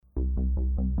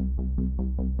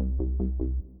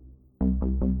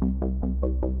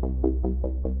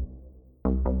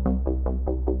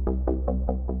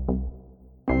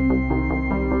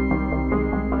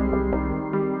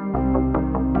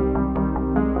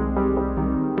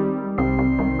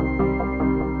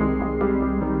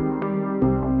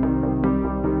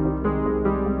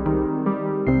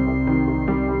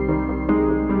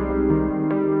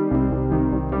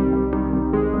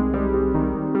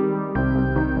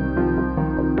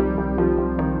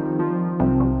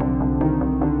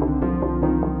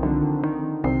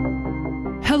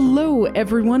Hello,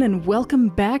 everyone, and welcome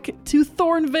back to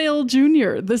Thornvale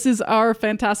Jr. This is our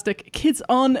fantastic Kids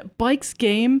on Bikes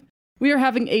game. We are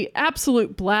having an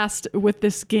absolute blast with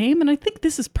this game, and I think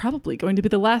this is probably going to be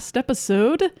the last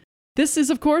episode. This is,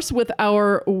 of course, with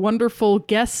our wonderful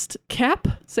guest, Cap.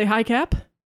 Say hi, Cap.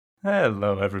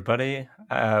 Hello, everybody.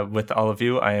 With all of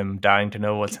you, I am dying to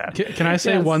know what's happening. Can I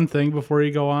say one thing before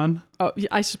you go on? Oh,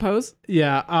 I suppose.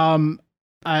 Yeah,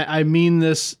 I mean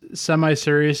this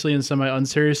semi-seriously and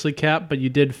semi-unseriously, Cap, but you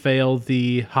did fail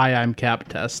the Hi, I'm Cap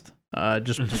test.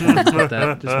 Just wanted to put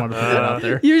that out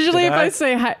there. Usually if I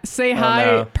say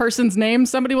hi person's name,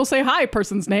 somebody will say hi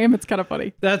person's name. It's kind of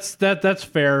funny. That's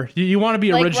fair. You want to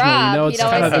be like original, Rob, you know, it's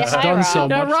kind of it's done Rob. so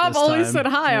much. Yeah, Rob this always time. said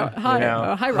hi. Hi,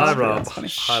 Rob. Hi, Rob. That's funny.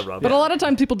 Hi, Rob. But a lot of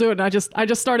times people do it, and I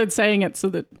just started saying it so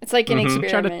that It's like an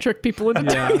experiment. try to trick people into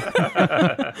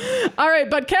it. All right,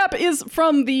 but Cap is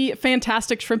from the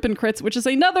Fantastic Shrimp and Crits, which is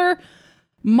another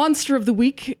Monster of the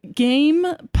Week game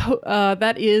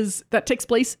that takes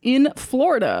place in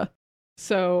Florida.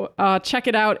 So check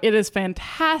it out. It is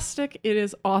fantastic. It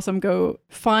is awesome. Go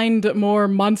find more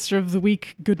Monster of the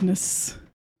Week goodness.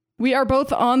 We are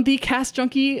both on the Cast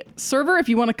Junkie server. If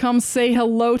you want to come say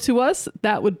hello to us,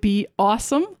 that would be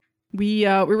awesome. We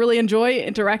really enjoy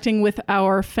interacting with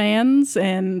our fans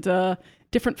and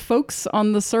different folks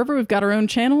on the server. We've got our own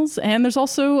channels, and there's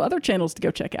also other channels to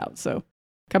go check out. So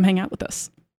come hang out with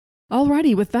us.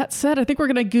 Alrighty, with that said, I think we're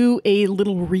going to do a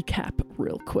little recap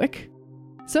real quick.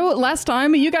 So last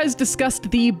time, you guys discussed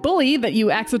the bully that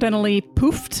you accidentally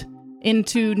poofed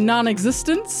into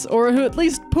non-existence, or who at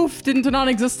least poofed into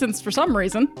non-existence for some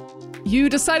reason. You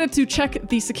decided to check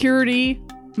the security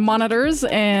monitors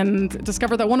and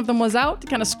discovered that one of them was out,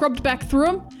 kind of scrubbed back through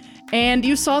them, and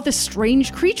you saw this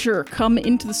strange creature come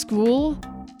into the school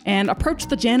and approach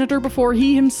the janitor before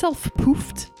he himself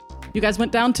poofed. You guys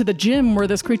went down to the gym where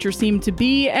this creature seemed to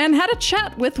be and had a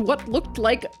chat with what looked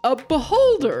like a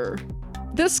beholder.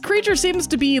 This creature seems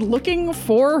to be looking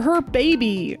for her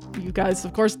baby. You guys,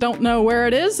 of course, don't know where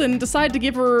it is and decide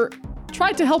to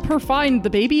try to help her find the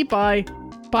baby by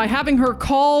having her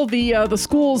call the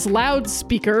school's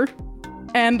loudspeaker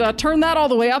and turn that all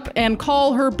the way up and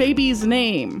call her baby's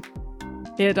name.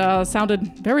 It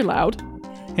sounded very loud.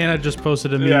 Hannah just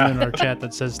posted a meme in our chat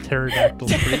that says pterodactyl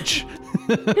preach.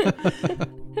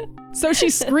 So she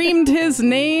screamed his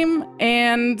name,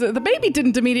 and the baby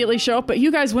didn't immediately show up, but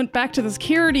you guys went back to the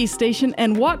security station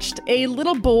and watched a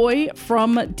little boy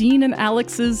from Dean and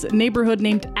Alex's neighborhood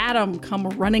named Adam come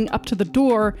running up to the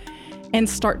door and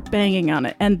start banging on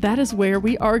it. And that is where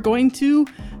we are going to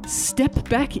step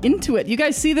back into it. You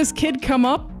guys see this kid come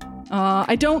up.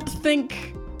 I don't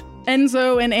think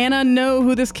Enzo and Anna know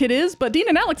who this kid is, but Dean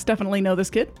and Alex definitely know this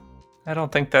kid. I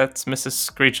don't think that's Mrs.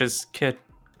 Screech's kid.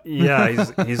 Yeah,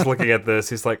 he's looking at this.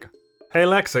 He's like, "Hey,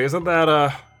 Lexi, isn't that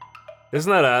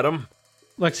Adam?"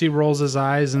 Lexi rolls his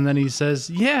eyes and then he says,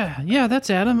 "Yeah,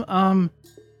 that's Adam.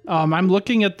 I'm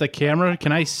looking at the camera.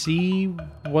 Can I see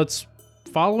what's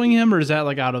following him, or is that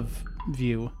like out of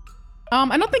view?"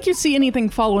 I don't think you see anything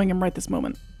following him right this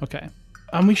moment. Okay.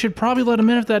 We should probably let him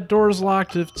in if that door is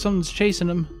locked, if someone's chasing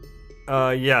him.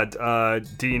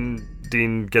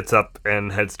 Dean gets up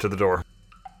and heads to the door.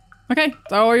 Okay,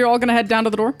 so are you all gonna head down to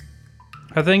the door?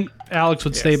 I think Alex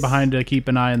would stay behind to keep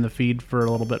an eye on the feed for a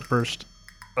little bit first.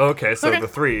 Okay, so Okay. the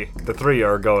three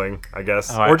are going, I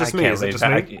guess. Oh, or just I me, can't is it leave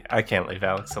just me? I can't leave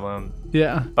Alex alone.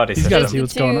 Yeah. Buddy He's system. got to see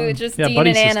what's going on. Just yeah, Dean buddy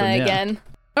and Anna system, yeah. again.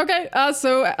 Okay,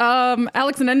 so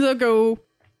Alex and Enzo go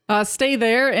stay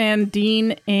there, and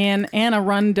Dean and Anna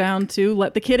run down to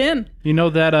let the kid in. You know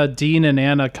that Dean and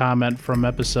Anna comment from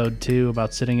episode 2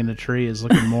 about sitting in a tree is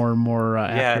looking more and more Yeah,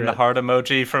 and accurate. the heart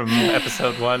emoji from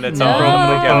episode 1. It's No, all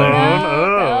rolled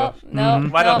together. no.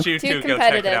 Why don't you too two go check it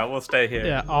competitive. out? We'll stay here.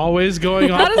 Yeah, always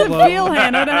going on. How does it feel,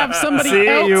 Hannah, to have somebody See,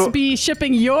 else you- be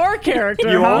shipping your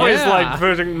character? You huh? always Yeah. like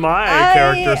putting my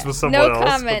characters with someone no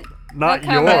else, comment. but not no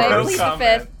comment. I yours. plead the comment.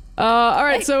 fifth. All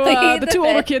right, so Plead the the two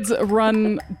older fifth. kids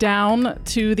run down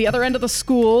to the other end of the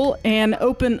school and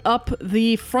open up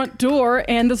the front door,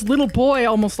 and this little boy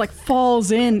almost like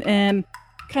falls in and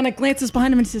kind of glances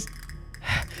behind him and says,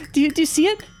 do you see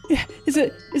it? Is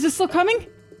it still coming?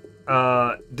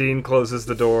 Dean closes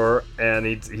the door and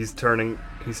he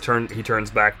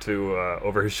turns back to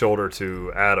over his shoulder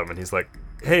to Adam, and he's like,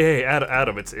 "Hey,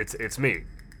 Adam, it's me.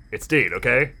 It's Dean,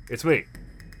 okay? It's me."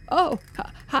 Oh,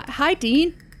 hi,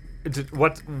 Dean.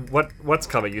 What's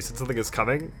coming? You said something is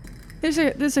coming? There's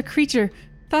a creature.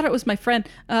 Thought it was my friend,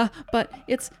 but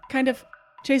it's kind of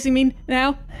chasing me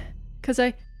now,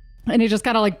 and he just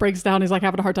kind of like breaks down. He's like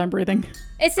having a hard time breathing.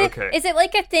 Is it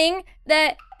like a thing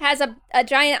that has a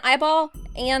giant eyeball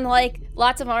and like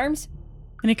lots of arms?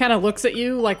 And he kind of looks at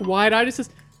you like wide-eyed. He says,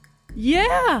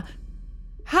 yeah.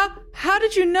 How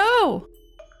did you know?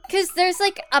 Because there's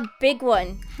like a big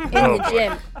one in the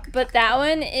gym. But that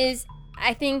one is,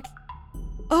 I think...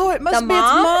 Oh, it must The be its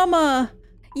mom? mama.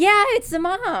 Yeah, it's the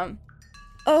mom.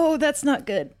 Oh, that's not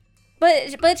good.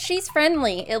 But she's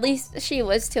friendly. At least she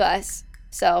was to us.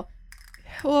 So...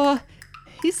 Well,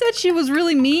 he said she was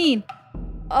really mean.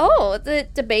 Oh,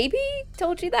 the baby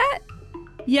told you that?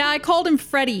 Yeah, I called him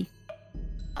Freddy.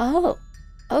 Oh,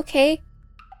 okay.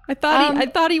 I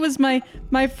thought he was my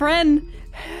friend,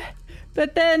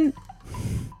 but then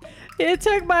he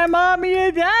took my mommy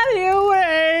and daddy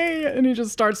away, and he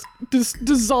just starts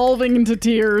dissolving into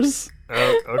tears.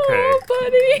 Oh, okay. Oh,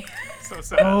 buddy. So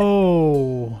sad.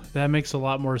 Oh, that makes a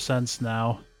lot more sense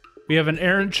now. We have an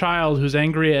errant child who's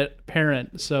angry at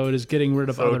parent, so it is getting rid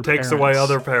of So other it takes parents. away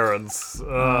other parents.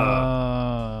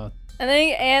 I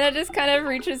think Anna just kind of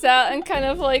reaches out and kind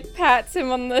of like pats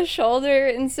him on the shoulder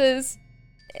and says,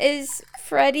 "Is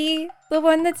Freddy the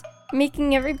one that's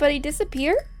making everybody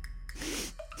disappear?"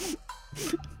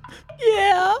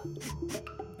 Yeah,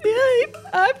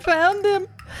 I found him.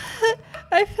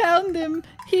 I found him.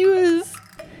 He was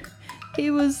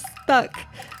stuck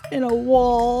in a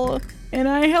wall, and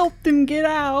I helped him get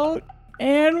out,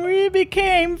 and we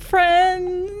became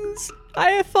friends.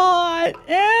 I thought,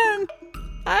 and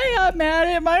I got mad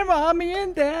at my mommy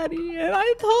and daddy, and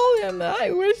I told him that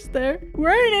I wish there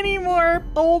weren't any more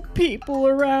old people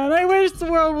around. I wish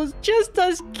the world was just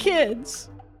us kids.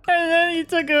 And then he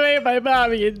took away my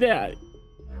mommy and daddy.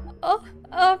 Oh,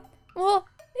 well,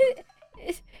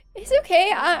 it's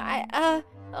okay.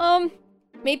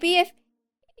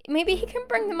 Maybe he can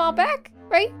bring them all back,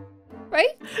 right?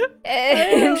 Right?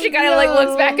 And she kind of like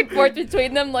looks back and forth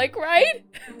between them, like, right?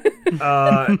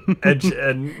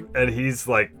 And he's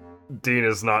like, Dean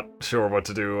is not sure what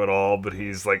to do at all, but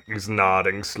he's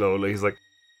nodding slowly. He's like,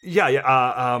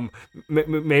 yeah.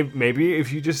 Maybe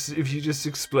if you just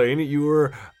explain it, you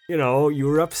were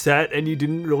upset and you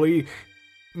didn't really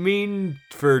mean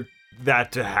for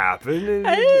that to happen.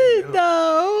 I didn't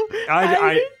know. I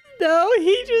didn't know.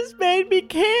 He just made me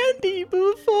candy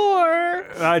before.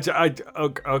 Okay,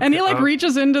 And he like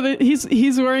reaches into the.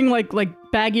 He's wearing like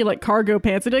baggy like cargo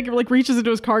pants. And he like reaches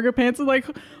into his cargo pants and like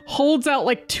holds out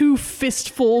like 2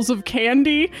 fistfuls of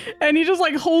candy. And he just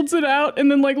like holds it out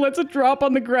and then like lets it drop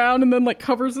on the ground and then like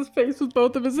covers his face with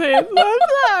both of his hands. I'm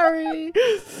sorry.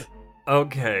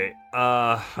 Okay.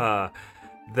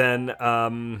 Then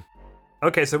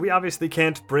okay, so we obviously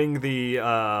can't bring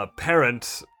the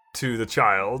parent to the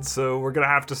child, so we're gonna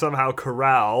have to somehow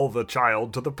corral the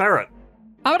child to the parent.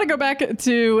 I want to go back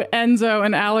to Enzo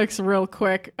and Alex real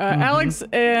quick. Alex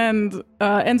and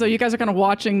Enzo, you guys are kind of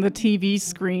watching the TV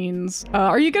screens.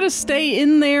 Are you gonna stay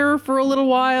in there for a little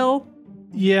while?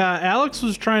 Yeah, Alex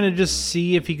was trying to just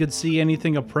see if he could see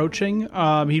anything approaching.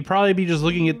 He'd probably be just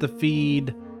looking at the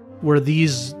feed where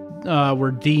these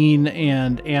where Dean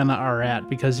and Anna are at,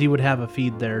 because he would have a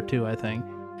feed there too, I think.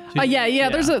 So, yeah.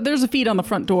 There's a feed on the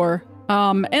front door.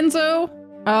 Enzo,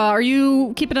 are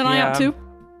you keeping an eye out too?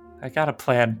 I got a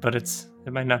plan, but it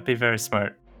might not be very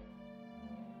smart.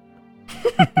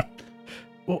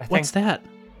 What's that?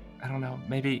 I don't know.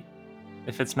 Maybe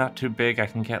if it's not too big, I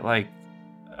can get like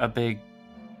a big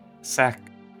sack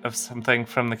of something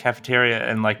from the cafeteria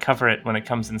and like cover it when it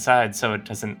comes inside, so it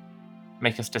doesn't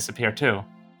make us disappear too.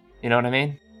 You know what I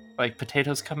mean? Like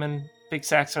potatoes come in big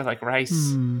sacks, or like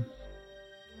rice.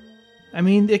 I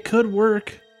mean, it could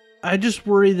work. I just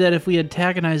worry that if we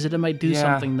antagonize it, it might do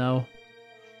something, though.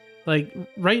 Like,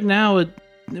 right now, it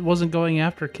wasn't going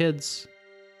after kids.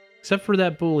 Except for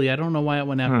that bully. I don't know why it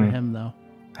went after him, though.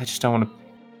 I just don't want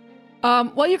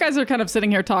to... While you guys are kind of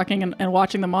sitting here talking and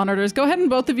watching the monitors, go ahead and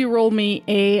both of you roll me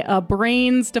a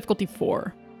brains difficulty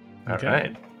 4. All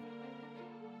right.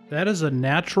 That is a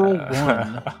natural 1.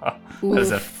 That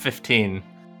is a 15.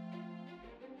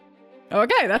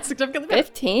 Okay, that's significantly better.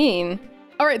 15.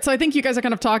 All right, so I think you guys are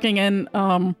kind of talking, and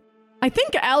I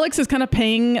think Alex is kind of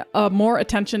paying more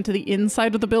attention to the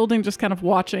inside of the building, just kind of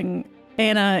watching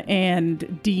Anna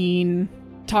and Dean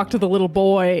talk to the little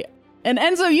boy. And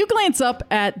Enzo, you glance up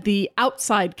at the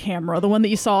outside camera, the one that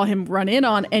you saw him run in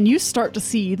on, and you start to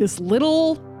see this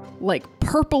little, like,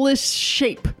 purplish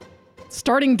shape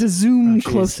starting to zoom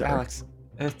closer. Alex,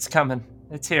 it's coming.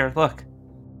 It's here. Look.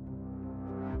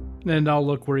 And I'll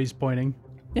look where he's pointing.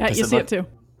 Yeah, you see it too.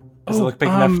 Does it look big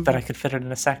enough that I could fit it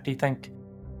in a sack, do you think?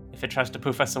 If it tries to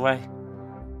poof us away?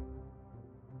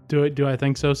 Do I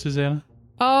think so, Susanna?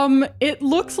 It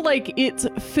looks like it's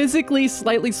physically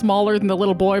slightly smaller than the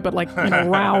little boy, but like,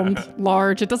 round,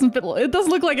 large. It doesn't fit. It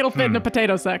doesn't look like it'll fit in a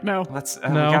potato sack. No. We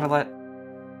No. gotta let.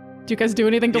 Do you guys do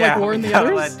anything to like warn the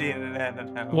others? Let Dean and Anna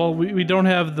know. Well, we don't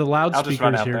have the run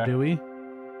loudspeakers out here, there. do we?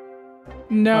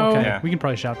 No. Okay, Yeah. we can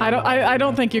probably shout. I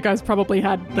don't think you guys probably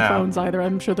had the No. phones either.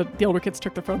 I'm sure that the older kids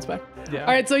took their phones back. Yeah. All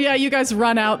right, so yeah, you guys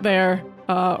run out there,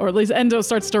 or at least Endo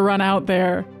starts to run out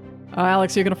there.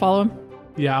 Alex, are you gonna follow him?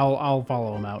 Yeah, I'll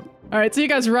follow him out. All right, so you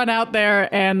guys run out there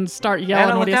and start yelling.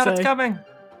 Anna, What look do you out, say? it's coming.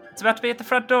 It's about to be at the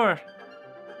front door.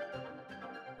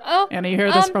 Oh, And you hear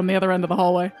this from the other end of the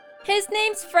hallway. his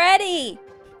name's Freddy.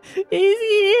 He's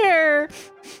here.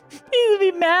 He's gonna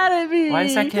be mad at me. Why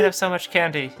does that kid have so much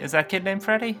candy? Is that kid named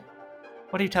Freddy?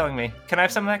 What are you telling me? Can I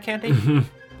have some of that candy?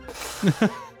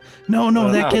 No,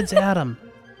 that no. kid's Adam.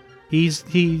 He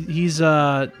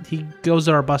goes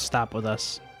to our bus stop with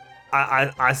us.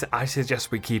 I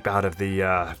suggest we keep out of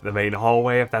the main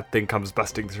hallway if that thing comes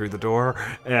busting through the door,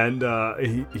 and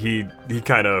he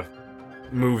kind of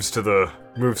moves to the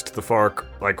far,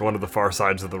 like one of the far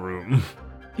sides of the room.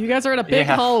 You guys are in a big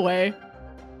Yeah. hallway,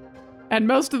 and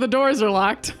most of the doors are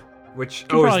locked. Which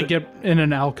We'll probably get in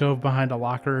an alcove behind a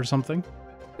locker or something.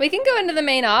 We can go into the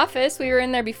main office. We were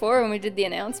in there before when we did the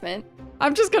announcement.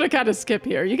 I'm just gonna kind of skip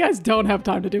here. You guys don't have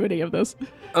time to do any of this.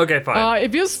 okay, fine.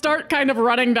 If you start kind of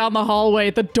running down the hallway,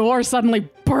 the door suddenly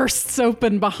bursts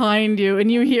open behind you,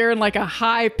 and you hear in like a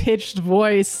high-pitched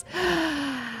voice,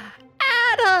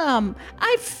 "Adam,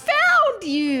 I found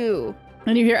you!"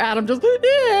 And you hear Adam just,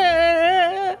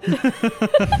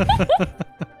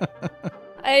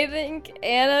 I think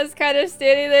Anna's kind of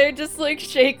standing there just like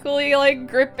shakily like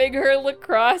gripping her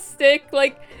lacrosse stick,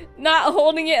 like not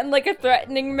holding it in like a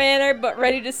threatening manner, but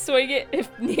ready to swing it if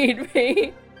need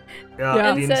be.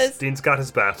 Yeah. Yeah, Dean's got his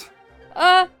bat.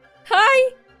 Hi,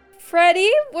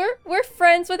 Freddy. We're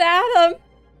friends with Adam.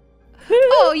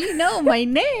 "Oh, you know my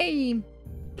name.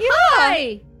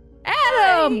 Hi,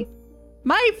 Adam,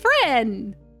 my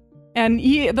friend." And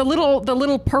the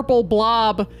little purple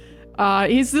blob,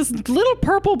 he's this little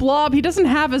purple blob. He doesn't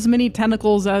have as many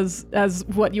tentacles as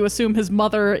what you assume his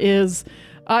mother is.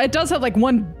 It does have like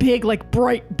one big like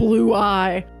bright blue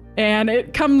eye. And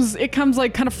it comes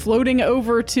like kind of floating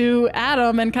over to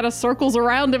Adam and kind of circles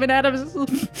around him, and Adam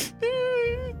is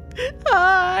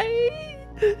hi.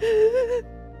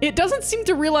 It doesn't seem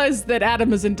to realize that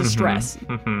Adam is in distress.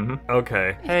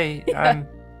 Okay. Hey,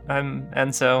 I'm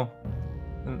Enzo.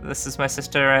 This is my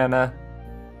sister Anna.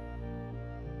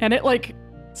 And it like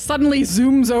suddenly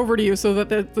zooms over to you so that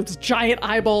this giant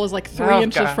eyeball is like 3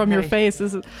 inches God, from your hey. face.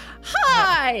 This is,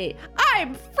 "Hi,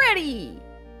 I'm Freddy.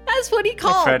 That's what he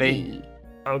called Freddy. me."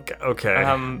 Okay.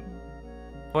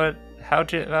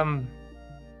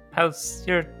 How's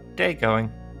your day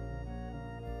going?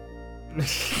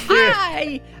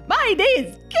 "Hi, my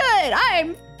day's good.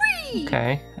 I'm free.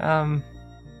 Okay,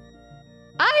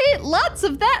 I ate lots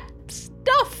of that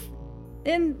stuff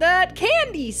and that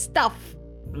candy stuff."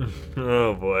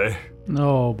 Oh boy.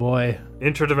 Oh boy.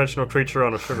 Interdimensional creature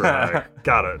on a sugar high.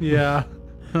 Got it. Yeah.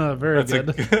 Very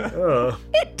good.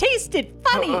 It tasted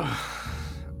funny.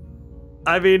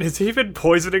 I mean, has he been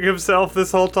poisoning himself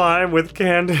this whole time with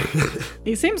candy?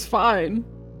 He seems fine.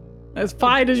 As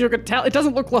fine as you could tell. It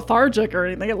doesn't look lethargic or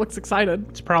anything. It looks excited.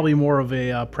 It's probably more of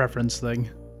a preference thing.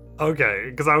 Okay,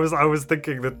 because I was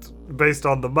thinking that based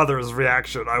on the mother's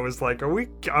reaction, I was like, are we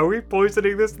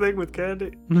poisoning this thing with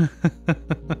candy?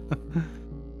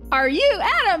 Are you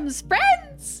Adam's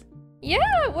friends? Yeah,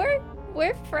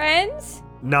 we're friends.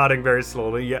 Nodding very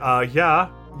slowly. Yeah.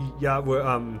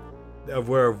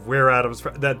 We're Adam's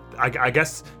friend. That I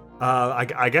guess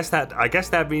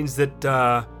that means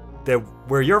that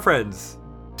we're your friends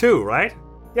too, right?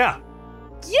 Yeah.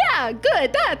 Yeah,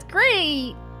 good. That's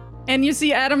great. And you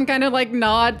see Adam kind of like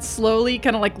nod slowly,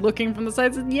 kind of like looking from the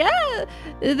sides. And yeah,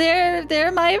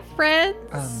 they're my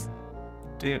friends.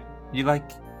 Do you like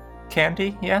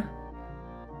candy? Yeah.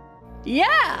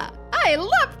 Yeah, I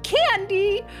love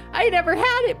candy. I never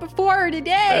had it before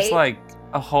today. There's like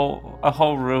a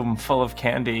whole room full of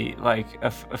candy, like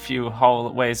a few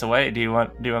hallways away. Do you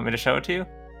want me to show it to you?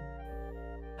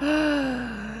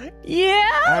 Yeah.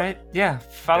 All right. Yeah.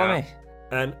 Follow me.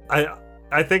 And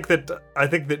I think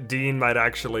that Dean might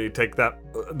actually take that.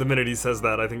 The minute he says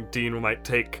that, I think Dean might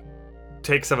take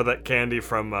some of that candy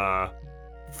from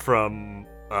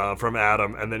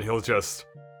Adam, and then he'll just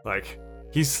like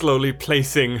he's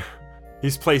placing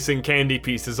candy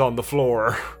pieces on the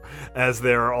floor as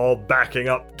they're all backing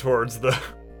up towards the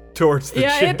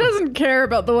Yeah, gym. it doesn't care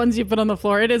about the ones you put on the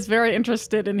floor. It is very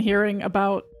interested in hearing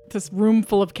about this room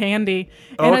full of candy.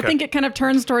 And I think it kind of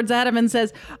turns towards Adam and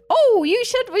says, "Oh, we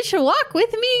should walk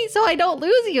with me so I don't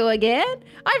lose you again.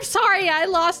 I'm sorry I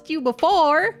lost you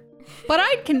before, but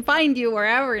I can find you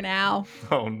wherever now."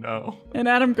 Oh no. And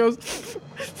Adam goes,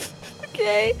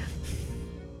 Okay.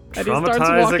 And he starts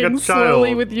Traumatizing walking a slowly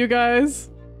child. with you guys.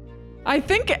 I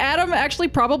think Adam actually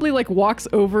probably like walks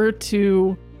over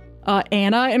to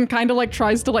Anna and kind of like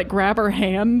tries to like grab her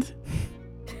hand.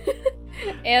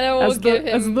 Anna will As the- give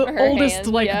him as the her oldest, hand.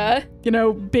 like- Yeah. You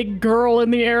know, big girl in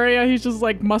the area. He's just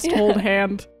like must hold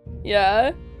hand.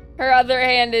 Yeah. Her other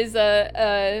hand is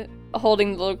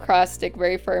holding the little cross stick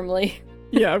very firmly.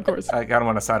 Yeah, of course. I gotta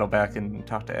want to sidle back and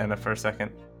talk to Anna for a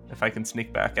second. If I can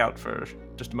sneak back out for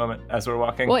just a moment as we're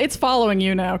walking. Well, it's following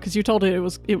you now because you told it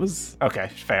was. Okay,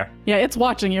 fair. Yeah, it's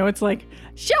watching you. It's like,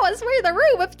 show us where the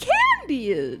room of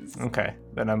candy is. Okay,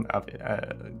 then I'm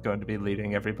going to be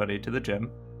leading everybody to the gym.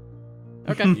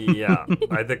 Okay. Yeah,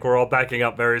 I think we're all backing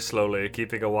up very slowly,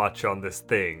 keeping a watch on this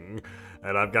thing,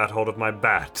 and I've got hold of my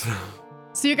bat.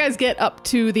 So you guys get up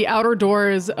to the outer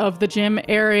doors of the gym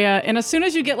area, and as soon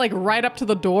as you get like right up to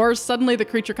the doors, suddenly the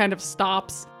creature kind of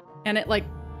stops, and it like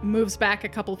moves back a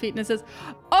couple feet and it says,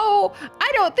 "Oh, I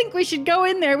don't think we should go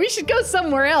in there. We should go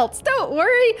somewhere else. Don't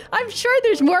worry. I'm sure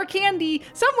there's more candy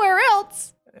somewhere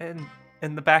else." And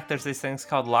in the back, there's these things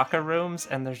called locker rooms,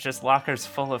 and there's just lockers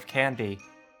full of candy.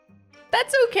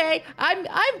 That's okay. I'm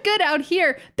good out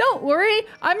here. Don't worry.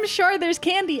 I'm sure there's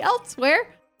candy elsewhere.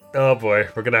 Oh boy,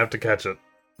 we're gonna have to catch it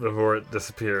before it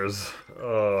disappears.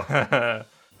 Oh.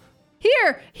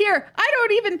 Here.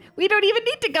 We don't even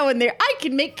need to go in there. I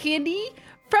can make candy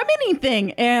from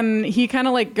anything. And he kind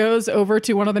of like goes over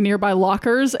to one of the nearby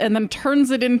lockers and then turns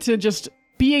it into just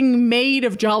being made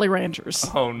of Jolly Ranchers.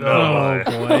 Oh no! Oh,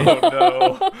 boy. Oh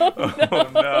no!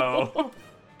 Oh no!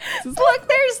 Says, "Look,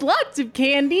 there's lots of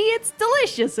candy. It's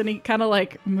delicious." And he kind of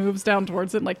like moves down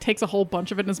towards it and like takes a whole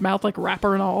bunch of it in his mouth, like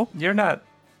wrapper and all. You're not.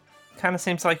 Kind of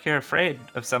seems like you're afraid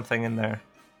of something in there.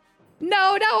 No,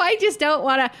 I just don't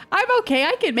want to. I'm okay.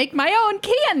 I can make my own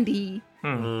candy.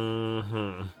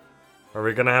 Mm-hmm. Are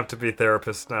we gonna have to be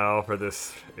therapists now for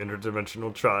this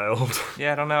interdimensional child?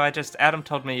 Yeah, I don't know. Adam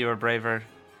told me you were braver.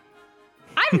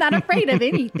 I'm not afraid of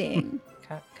anything.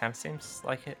 Kind of seems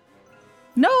like it.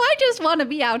 No, I just want to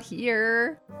be out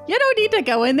here. You don't need to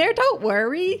go in there. Don't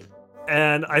worry.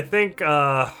 And I think,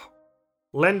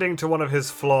 lending to one of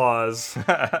his flaws,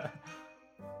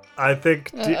 I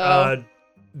think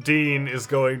Dean is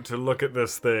going to look at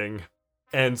this thing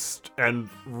and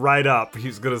right up,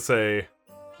 he's gonna say,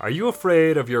 "Are you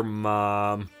afraid of your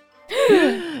mom?"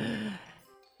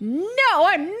 No,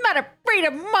 I'm not afraid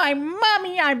of my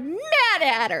mommy. I'm mad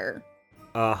at her.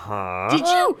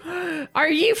 Uh-huh. Are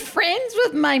you friends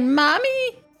with my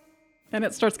mommy? And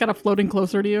it starts kind of floating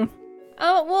closer to you.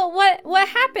 Oh, well, what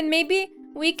happened? Maybe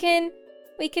we can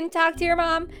talk to your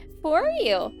mom for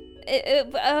you.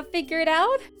 Figure it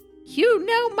out? You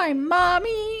know my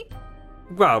mommy?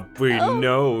 Well, we Oh.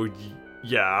 know,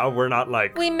 yeah, we're not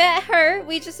like, We met her.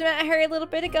 We just met her a little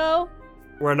bit ago.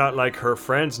 we're not like her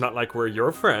friends, not like we're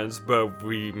your friends, but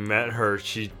we met her.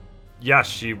 She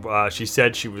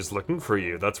said she was looking for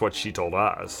you. That's what she told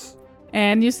us.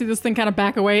 And you see this thing kind of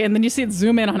back away, and then you see it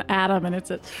zoom in on Adam, and it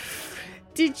says,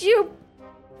 Did you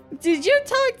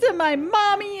talk to my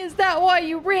mommy? Is that why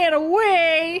you ran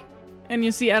away? And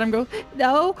you see Adam go,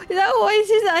 No,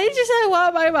 I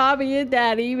want my mommy and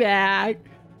daddy back.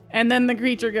 And then the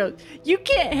creature goes, You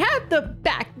can't have them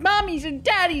back. Mommies and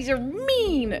daddies are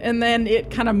mean. And then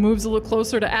it kind of moves a little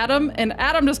closer to Adam, and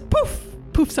Adam just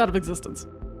poofs out of existence.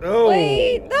 Oh.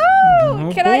 Wait, no!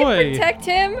 Oh, Can I boy. protect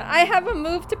him? I have a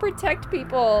move to protect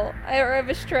people. I have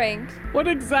a strength. What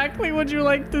exactly would you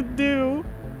like to do?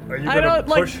 Are you I gonna don't,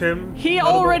 like, push him? He out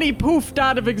of the- already poofed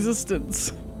out of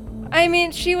existence. I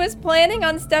mean, she was planning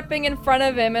on stepping in front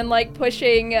of him and like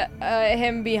pushing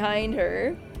him behind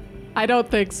her. I don't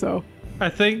think so. I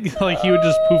think like he would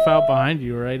just poof out behind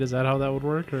you, right? Is that how that would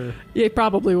work? Or Yeah,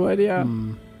 probably would, yeah.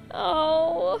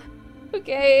 Oh,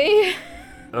 okay.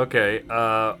 Okay,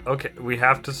 we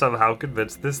have to somehow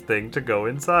convince this thing to go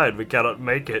inside. We cannot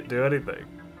make it do anything.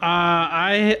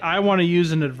 I want to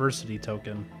use an adversity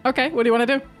token. Okay, what do you want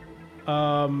to do?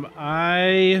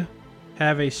 I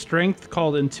have a strength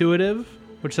called Intuitive,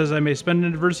 which says I may spend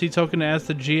an adversity token to ask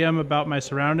the GM about my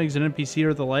surroundings, an NPC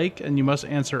or the like, and you must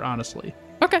answer honestly.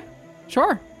 Okay,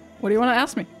 sure. What do you want to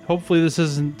ask me? Hopefully this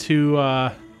isn't too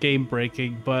game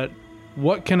breaking, but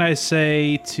what can I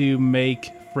say to make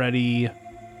Freddy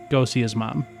go see his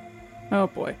mom? Oh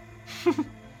boy.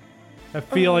 I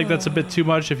feel like that's a bit too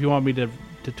much if you want me to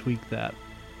tweak that.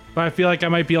 But I feel like I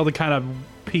might be able to kind of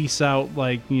piece out,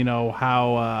 like, you know,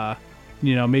 how,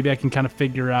 maybe I can kind of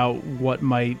figure out what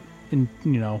might, You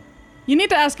need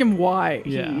to ask him why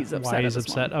yeah, he's upset. why at he's his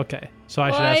upset. mom. Okay, so I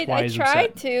Well, should ask why I he's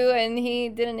tried upset. to, and he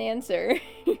didn't answer.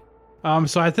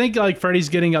 So I think like Freddy's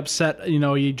getting upset. You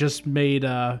know, he just made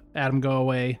Adam go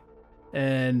away,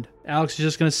 And Alex is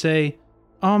just gonna say,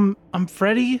 I'm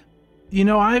Freddy. You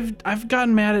know, I've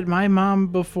gotten mad at my mom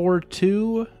before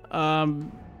too.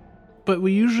 But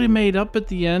we usually made up at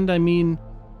the end. I mean,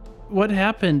 what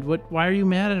happened? Why are you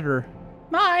mad at her?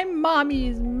 My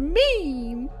mommy's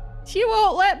mean. She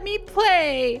won't let me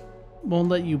play. Won't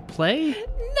let you play?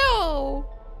 No.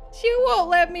 She won't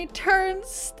let me turn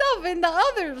stuff into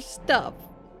other stuff.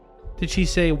 Did she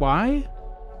say why?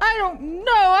 I don't know.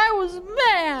 I was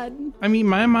mad. I mean,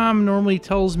 my mom normally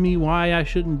tells me why I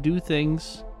shouldn't do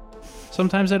things.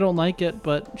 Sometimes I don't like it,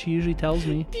 but she usually tells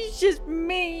me. She's just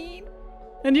mean.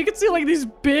 And you can see like these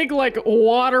big like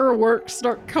waterworks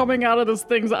start coming out of this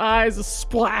thing's eyes, a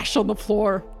splash on the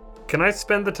floor. Can I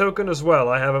spend the token as well?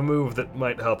 I have a move that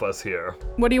might help us here.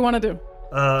 What do you want to do?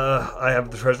 I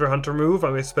have the treasure hunter move. I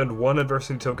may spend 1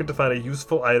 adversity token to find a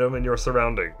useful item in your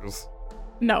surroundings.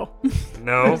 No.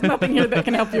 No? There's nothing here that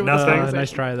can help you with this Nothing? conversation.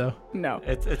 Nice try, though. No.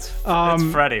 It's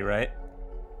Um, Freddy, right?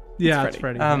 Yeah, It's it's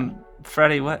Freddy.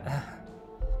 Freddy, what?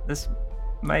 This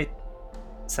might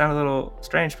sound a little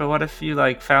strange, but what if you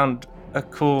like found a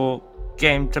cool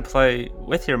game to play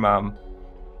with your mom?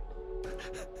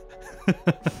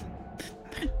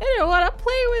 I don't want to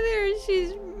play with her.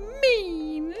 She's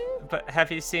mean. But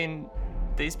have you seen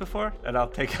these before? And I'll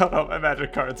take out all my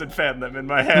magic cards and fan them in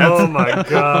my hands. Oh my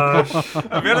gosh.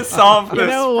 I'm gonna solve this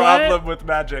know what? problem with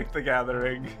Magic the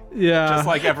Gathering, Yeah. just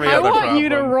like every I other want problem. you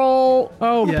to roll.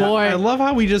 Oh Yeah, boy. I love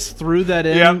how we just threw that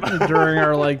in Yep. during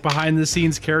our like behind the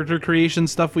scenes character creation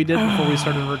stuff we did before we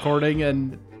started recording,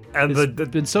 and And it's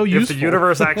been so if useful. the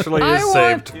universe actually I is want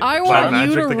saved I by want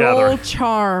Magic you to the roll Gathering.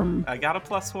 charm. I got a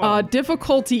 +1.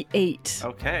 Difficulty 8.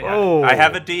 Okay. Oh. I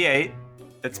have a D8.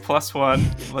 It's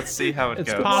 +1. Let's see how it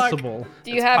It's goes. possible.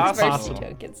 Do you have possible. adversity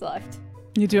tokens left?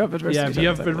 You do have adversity. Yeah, if you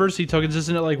have tokens, I believe. adversity tokens,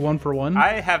 isn't it like 1 for 1?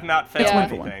 I have not failed Yeah.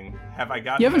 anything. Have I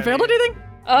got? You haven't failed anything?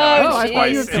 Oh, I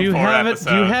thought you jeez. were- do you 4 have it? Do you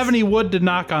episodes. have any wood to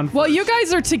knock on? Well, first? you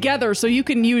guys are together, so you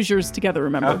can use yours together,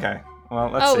 remember? Okay.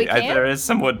 Well, let's Oh, see. we can? There is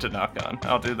some wood to knock on.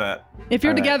 I'll do that. If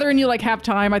you're All right. together and you like have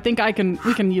time, I think we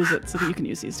can use it so that you can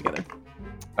use these together.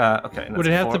 Okay. Would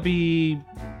it have to be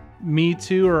me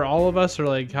too, or all of us, or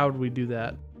like how would we do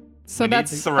that? So We need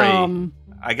that's 3.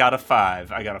 I got a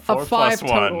 5. I got a 4 a 5 plus 1.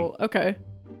 total. Okay.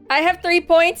 I have 3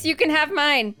 points. You can have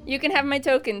mine. You can have my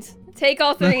tokens. Take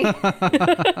all 3.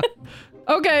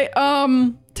 Okay,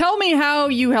 tell me how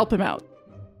you help him out.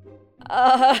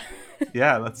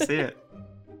 Yeah, let's see it.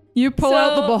 You pull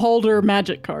out the So- Beholder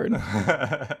magic card.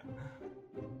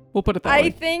 We'll put it that I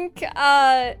way. think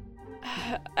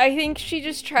she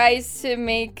just tries to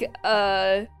make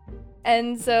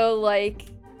Enzo like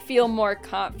feel more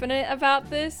confident about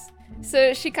this.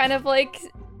 So she kind of like,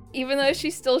 even though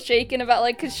she's still shaken about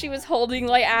like, cause she was holding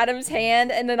like Adam's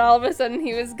hand and then all of a sudden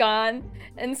he was gone.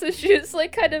 And so she just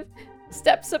like kind of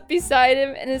steps up beside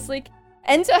him and is like,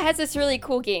 Enzo has this really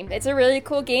cool game. It's a really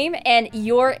cool game and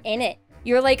you're in it.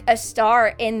 You're like a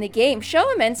star in the game. Show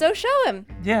him, Enzo, show him.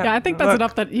 Yeah, I think that's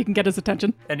enough that you can get his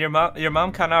attention. And your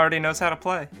mom kind of already knows how to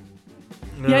play.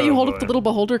 Yeah, you Oh, hold boy. up the little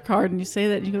Beholder card and you say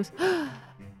that and she goes,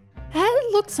 that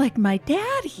looks like my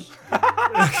daddy.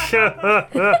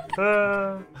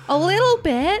 A little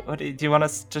bit. What do you want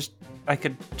us just? I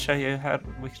could show you how.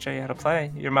 We could show you how to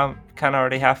play. Your mom kind of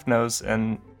already half knows,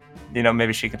 and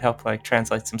maybe she could help like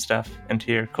translate some stuff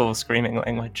into your cool screaming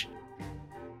language.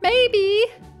 Maybe,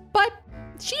 but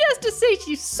she has to say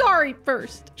she's sorry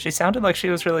first. She sounded like she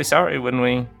was really sorry when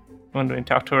we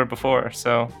talked to her before.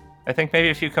 So I think maybe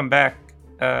if you come back,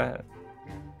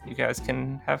 you guys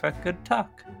can have a good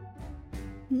talk.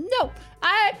 No,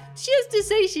 she has to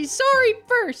say she's sorry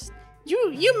first.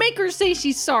 You make her say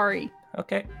she's sorry.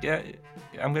 Okay. Yeah.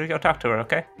 I'm gonna go talk to her.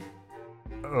 Okay.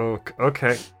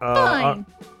 Okay. Fine.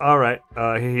 All right.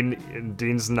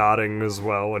 Dean's nodding as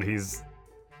well, and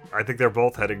I think they're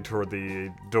both heading toward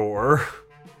the door.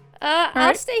 I'll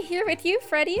right. stay here with you,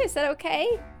 Freddy. Is that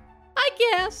okay? I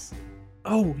guess.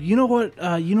 Oh, you know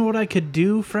what? You know what I could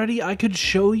do, Freddy? I could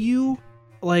show you,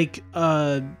 like,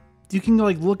 you can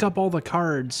like look up all the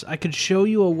cards. I could show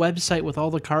you a website with all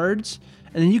the cards,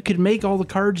 and then you could make all the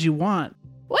cards you want.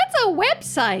 What's a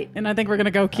website? And I think we're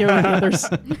gonna go Kyo and the others.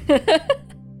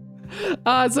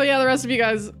 So yeah, the rest of you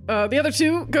guys, the other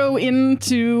two go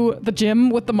into the gym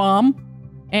with the mom.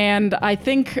 And I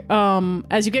think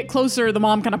as you get closer, the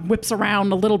mom kind of whips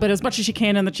around a little bit as much as she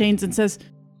can in the chains and says,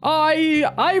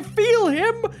 I feel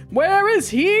him. Where is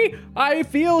he? I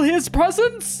feel his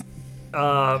presence.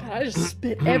 I just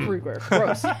spit everywhere.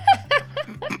 Gross.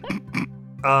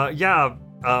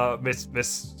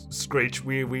 Miss Screech,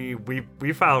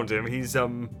 we found him.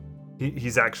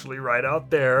 He's actually right out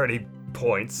there, and he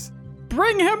points.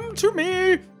 bring him to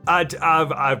me.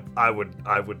 I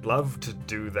would love to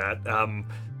do that.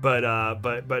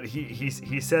 But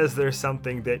he says there's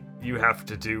something that you have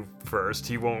to do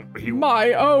first.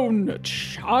 My own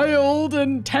child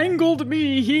entangled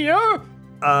me here.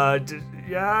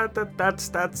 Yeah,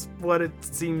 that's what it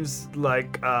seems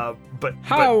like. But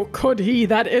how could he,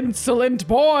 that insolent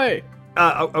boy?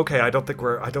 Okay, I don't think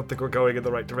we're going in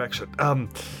the right direction.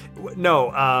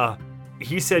 No.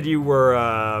 He said you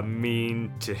were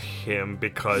mean to him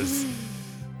because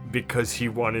he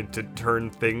wanted to turn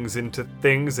things into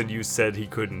things, and you said he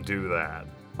couldn't do that.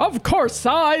 Of course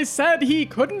I said he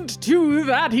couldn't do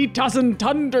that. He doesn't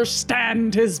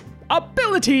understand his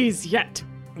abilities yet.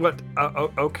 What?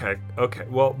 Okay.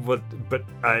 Well, but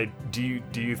do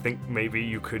you think maybe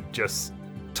you could just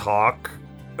talk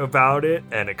about it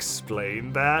and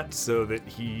explain that so that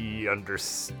he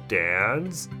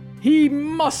understands? He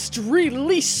must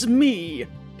release me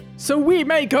so we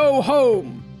may go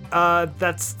home.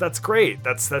 That's great.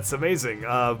 That's amazing.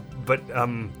 But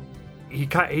he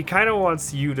kind of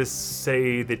wants you to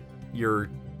say that you're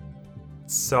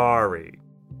sorry.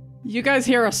 You guys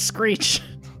hear a screech.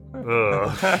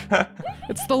 Ugh.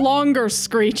 It's the longer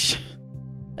screech.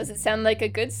 Does it sound like a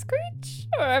good screech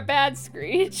or a bad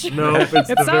screech? No, it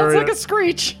sounds like a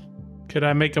screech. Could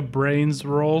I make a brains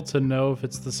roll to know if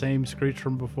it's the same screech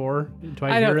from before? Do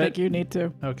I don't think you need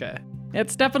to. Okay.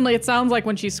 It sounds like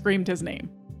when she screamed his name.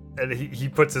 And he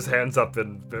puts his hands up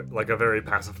in like a very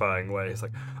pacifying way. He's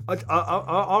like,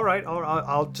 all right,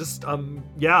 I'll just I'll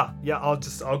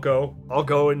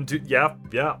go and do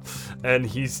yeah. And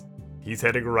he's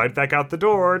heading right back out the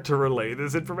door to relay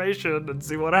this information and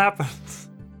see what happens.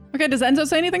 Okay, does Enzo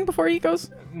say anything before he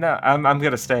goes? No, I'm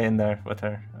gonna stay in there with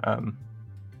her.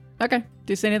 Okay.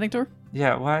 Do you say anything to her?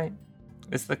 Yeah, why?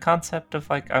 Is the concept of,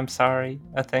 like, I'm sorry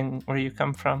a thing where you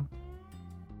come from?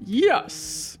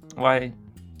 Yes. Why?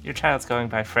 Your child's going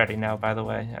by Freddy now, by the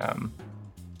way,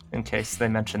 in case they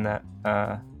mention that.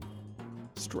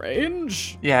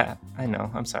 Strange. Yeah, I know,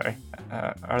 I'm sorry.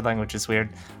 Our language is weird.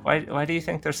 Why do you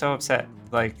think they're so upset?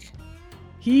 Like...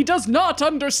 He does not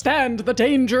understand the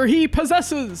danger he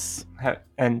possesses.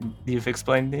 And you've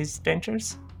explained these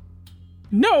dangers?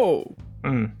 No.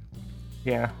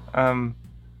 Yeah,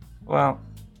 well,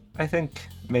 I think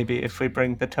maybe if we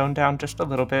bring the tone down just a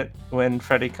little bit when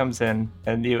Freddy comes in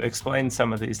and you explain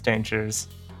some of these dangers,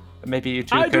 maybe you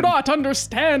two I do not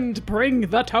understand. Bring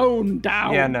the tone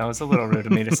down. Yeah, no, it's a little rude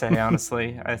of me to say,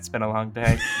 honestly. It's been a long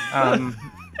day.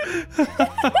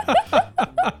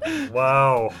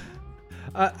 Wow.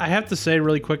 I have to say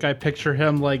really quick, I picture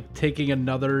him like taking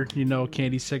another,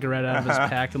 candy cigarette out of his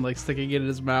pack and like sticking it in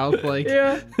his mouth. Like,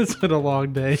 yeah. It's been a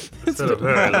long day. It's been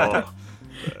very long.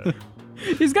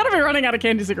 He's got to be running out of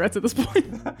candy cigarettes at this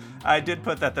point. I did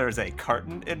put that there is a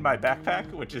carton in my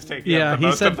backpack, which is taking up the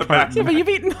most of the backpack. Yeah, but you've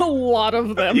eaten a lot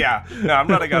of them. Yeah, no, I'm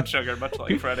running out of sugar, much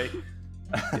like Freddy.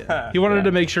 He wanted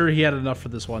to make sure he had enough for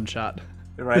this one shot.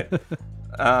 Right.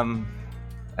 I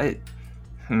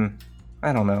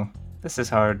don't know. This is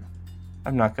hard.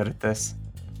 I'm not good at this.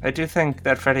 I do think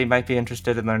that Freddy might be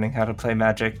interested in learning how to play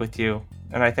Magic with you,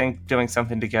 and I think doing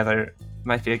something together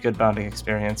might be a good bonding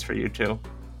experience for you two.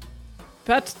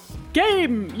 That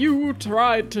game you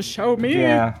tried to show me?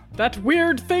 Yeah. That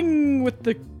weird thing with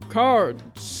the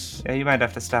cards. Yeah, you might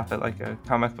have to stop at like a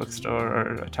comic book store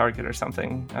or a Target or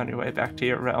something on your way back to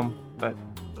your realm, but...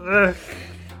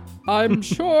 I'm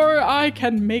sure I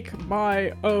can make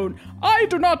my own. I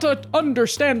do not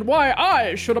understand why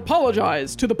I should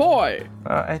apologize to the boy.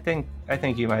 I think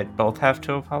you might both have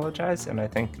to apologize, and I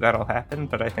think that'll happen,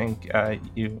 but I think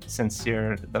you, since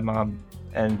you're the mom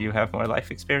and you have more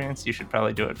life experience, you should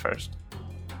probably do it first.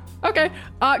 Okay,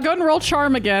 go ahead and roll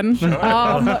charm again.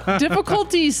 Sure.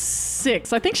 Difficulty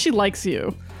 6. I think she likes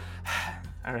you.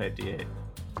 All right, D8.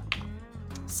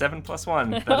 7 plus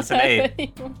 1. That is an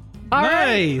 8. All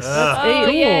nice. Oh,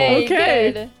 cool. yay,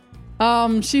 Okay.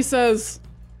 Good. She says,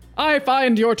 I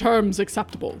find your terms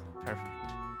acceptable. Perfect.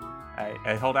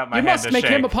 I hold out my You hand must to make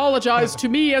shake. him apologize to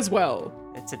me as well.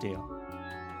 It's a deal.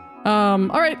 All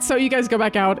right, so you guys go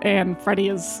back out, and Freddy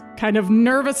is kind of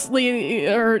nervously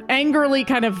or angrily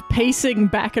kind of pacing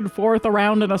back and forth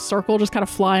around in a circle, just kind of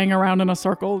flying around in a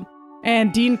circle.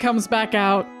 And Dean comes back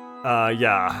out.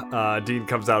 Dean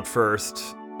comes out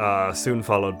first, soon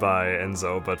followed by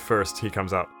Enzo, but first he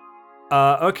comes out.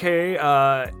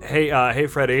 Hey,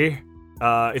 Freddy.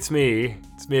 It's me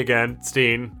again. It's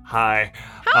Dean. Hi.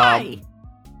 Hi!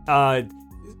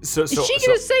 So Is she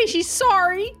gonna say she's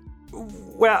sorry?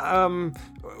 Well,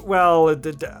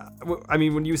 I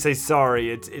mean, when you say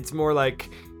sorry, it's more like,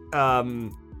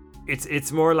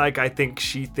 it's more like I think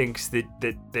she thinks that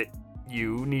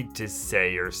you need to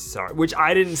say you're sorry. Which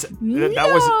I didn't say.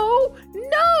 No!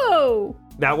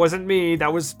 That wasn't me.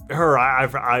 That was her.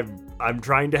 I'm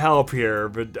trying to help here,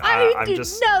 but I'm did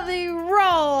just nothing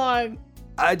wrong.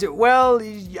 Well,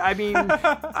 I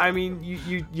mean,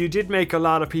 you did make a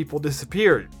lot of people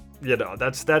disappear. You know,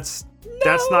 that's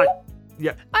not.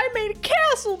 Yeah. I made a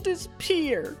castle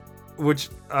disappear. Which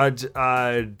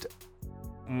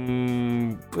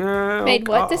Made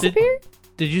what disappear?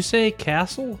 Did you say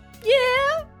castle?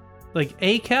 Yeah. Like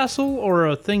a castle or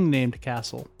a thing named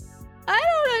castle? I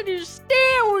don't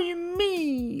understand what you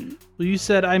mean. Well, you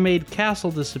said I made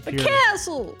castle disappear. A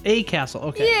castle. A castle.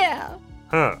 Okay. Yeah.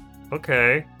 Huh.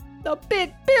 Okay. A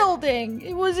big building.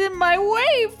 It was in my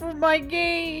way for my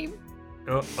game.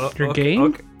 Your game?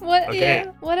 Okay. What? Okay.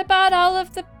 Yeah. What about all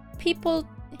of the people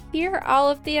here? All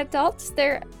of the adults?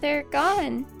 They're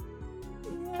gone.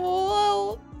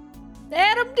 Well,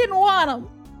 Adam didn't want him,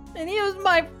 and he was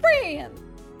my friend.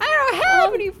 I don't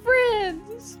have any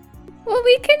friends. Well,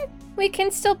 we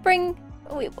can still bring.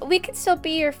 We can still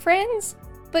be your friends,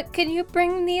 but can you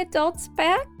bring the adults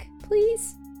back,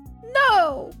 please?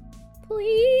 No.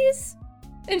 Please.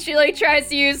 And she tries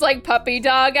to use puppy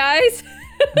dog eyes.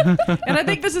 And I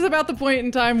think this is about the point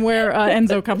in time where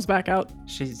Enzo comes back out.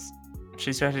 She's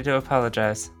ready to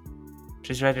apologize.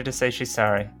 She's ready to say she's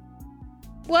sorry.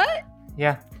 What?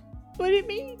 Yeah. What do you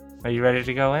mean? Are you ready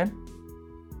to go in?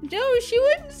 No, she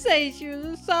wouldn't say she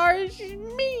was sorry. She's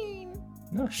mean.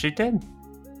 No, she did.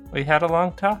 We had a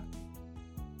long talk.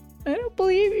 I don't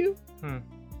believe you.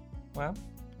 Well,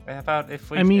 how about if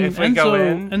we Enzo, go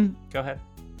in? Go ahead.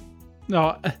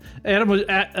 No,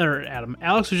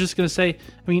 Alex was just gonna say.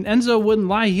 Enzo wouldn't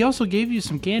lie. He also gave you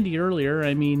some candy earlier.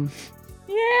 Yeah,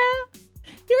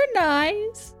 you're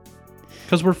nice.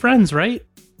 Because we're friends, right?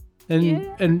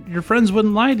 And your friends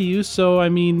wouldn't lie to you. So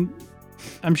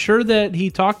I'm sure that he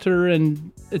talked to her,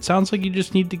 and it sounds like you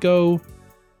just need to go,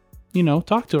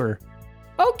 talk to her.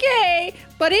 Okay,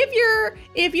 but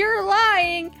if you're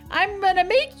lying, I'm gonna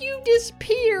make you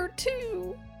disappear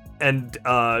too. And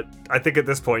I think at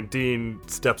this point, Dean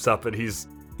steps up, and he's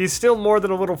still more than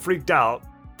a little freaked out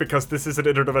because this is an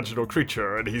interdimensional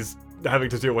creature, and he's having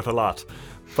to deal with a lot.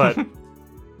 But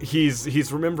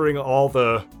he's remembering all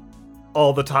the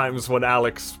times when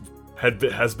Alex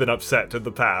has been upset in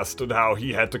the past, and how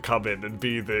he had to come in and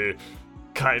be the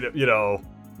kind of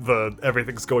the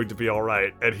everything's going to be all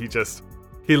right, and he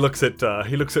looks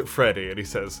at Freddy and he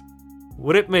says,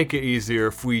 "Would it make it easier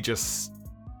if we just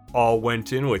all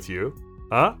went in with you,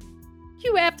 huh?"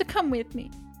 You have to come with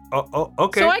me. Oh,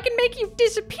 okay. So I can make you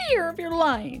disappear if you're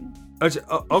lying.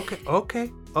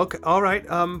 Okay. All right.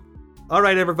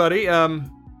 Everybody.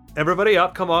 Everybody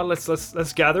up. Come on.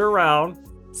 Let's gather around.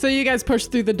 So you guys push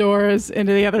through the doors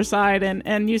into the other side,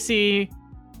 and you see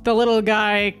the little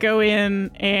guy go in,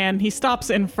 and he stops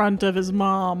in front of his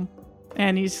mom,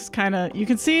 and he's just you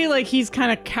can see he's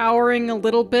kind of cowering a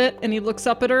little bit, and he looks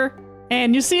up at her,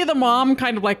 and you see the mom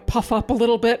kind of puff up a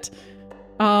little bit,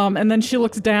 and then she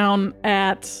looks down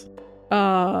at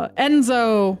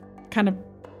Enzo, kind of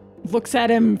looks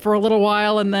at him for a little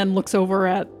while, and then looks over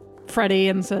at Freddy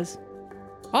and says,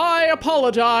 "I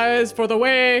apologize for the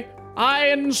way I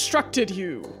instructed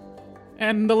you."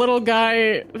 And the little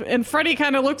guy, and Freddy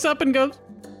kind of looks up and goes,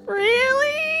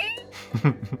 "Really?"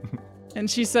 And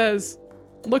she says,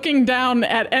 looking down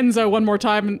at Enzo one more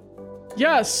time,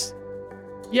 "Yes,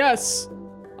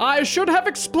 I should have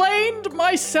explained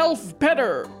myself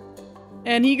better."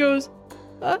 And he goes,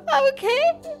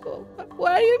 "Okay,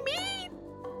 what do you mean?"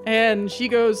 And she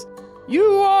goes, "You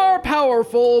are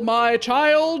powerful, my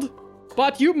child,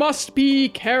 but you must be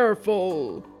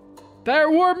careful.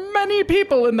 There were many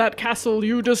people in that castle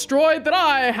you destroyed that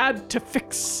I had to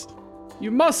fix. You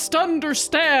must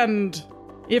understand,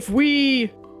 if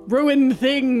we ruin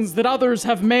things that others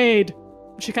have made,"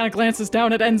 she kind of glances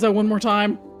down at Enzo one more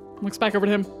time, looks back over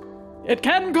to him, "it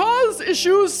can cause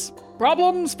issues,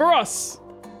 problems for us."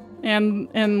 And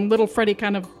little Freddy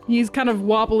he's kind of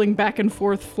wobbling back and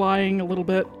forth, flying a little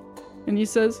bit. And he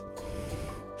says,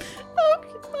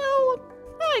 "Okay, well,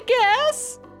 I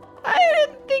guess. I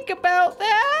didn't think about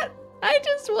that. I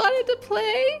just wanted to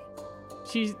play."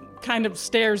 She kind of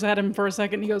stares at him for a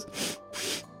second. He goes,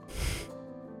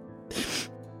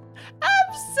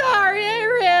 "I'm sorry I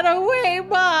ran away,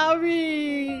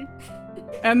 Mommy."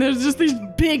 And there's just these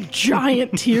big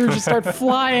giant tears just start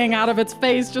flying out of its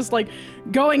face, just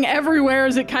going everywhere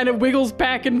as it kind of wiggles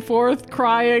back and forth,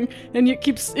 crying, and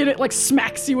it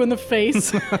smacks you in the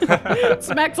face. It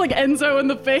smacks Enzo in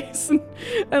the face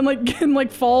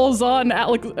and falls on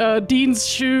Dean's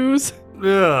shoes.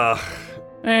 Ugh.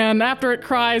 And after it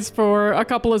cries for a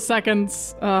couple of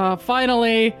seconds,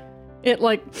 finally, it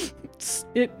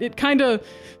kind of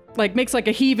like makes like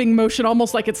a heaving motion,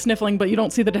 almost like it's sniffling, but you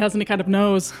don't see that it has any kind of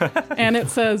nose. And it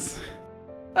says,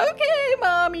 "Okay,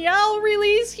 Mommy, I'll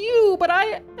release you, but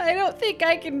I don't think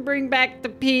I can bring back the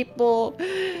people.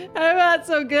 I'm not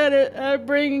so good at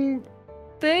bringing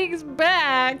things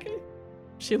back."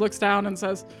 She looks down and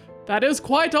says, "That is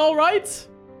quite all right.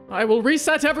 I will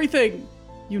reset everything.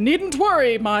 You needn't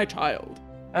worry, my child."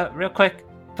 Real quick,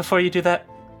 before you do that,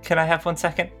 can I have 1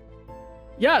 second?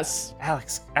 Yes.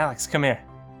 Alex, come here.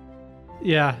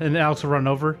 Yeah, and Alex will run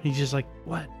over. He's just like,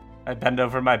 what? I bend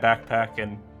over my backpack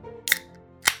and...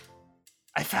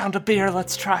 I found a beer,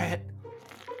 let's try it.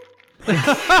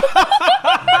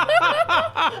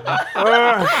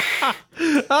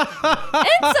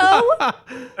 Enzo!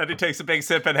 And he takes a big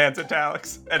sip and hands it to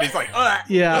Alex. And he's like, "Ugh."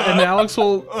 Yeah, and Alex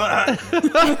will... Does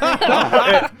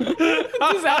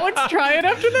Alex try it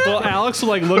after that? Well, Alex will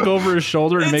like look over his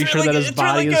shoulder and It's make sure really that his good, it's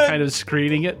really body is good. kind of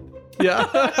screening it. Yeah.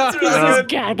 It's really good.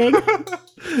 Gagging.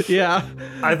 Yeah.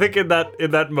 I think in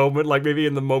that moment, like maybe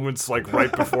in the moments like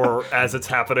right before as it's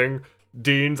happening,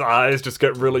 Dean's eyes just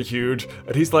get really huge,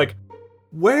 and he's like,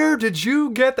 "Where did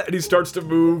you get that?" And he starts to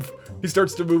move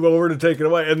over to take it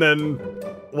away, and then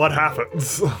what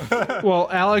happens? Well,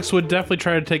 Alex would definitely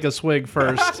try to take a swig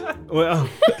first Well,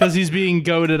 because he's being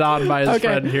goaded on by his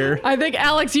friend here. I think,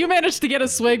 Alex, you managed to get a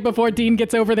swig before Dean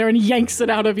gets over there and yanks it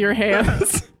out of your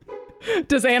hands.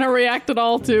 Does Anna react at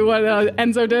all to what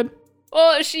Enzo did?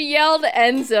 Well, she yelled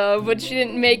Enzo, but she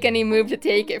didn't make any move to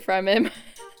take it from him.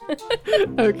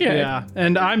 Okay. Yeah,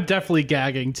 and I'm definitely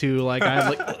gagging too. Like I'm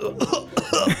like,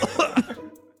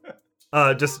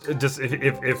 just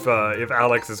if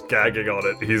Alex is gagging on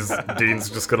it, Dean's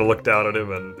just gonna look down at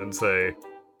him and say,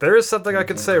 "There is something I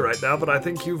could say right now, but I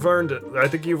think you've learned it. I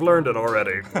think you've learned it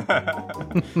already."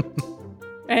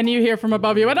 And you hear from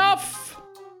above you, "Enough!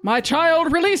 My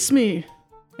child, release me,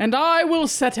 and I will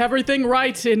set everything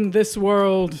right in this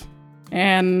world."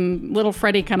 And little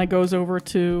Freddy kind of goes over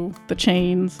to the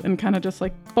chains and kind of just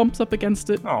like bumps up against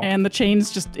it, Oh. and the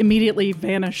chains just immediately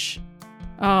vanish.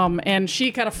 And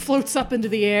she kind of floats up into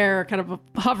the air, kind of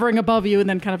hovering above you, and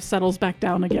then kind of settles back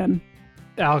down again.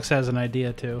 Alex has an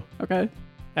idea too. Okay.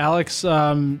 Alex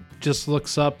just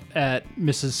looks up at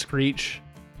Mrs. Screech,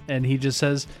 and he just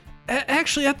says,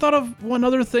 "Actually, I thought of one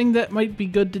other thing that might be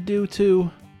good to do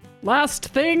too." Last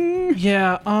thing.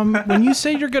 Yeah, when you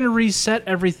say you're gonna reset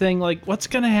everything, like, what's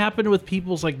gonna happen with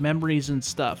people's, like, memories and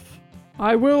stuff?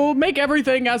 I will make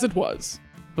everything as it was.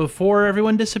 Before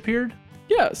everyone disappeared?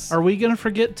 Yes. Are we gonna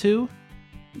forget too?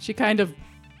 She kind of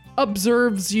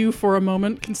observes you for a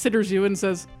moment, considers you, and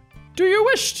says, "Do you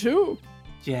wish to?"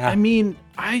 Yeah. I mean,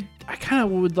 I kind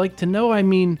of would like to know. I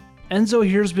mean, Enzo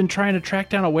here's been trying to track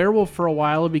down a werewolf for a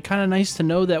while. It'd be kind of nice to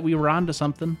know that we were onto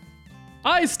something.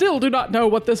 I still do not know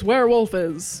what this werewolf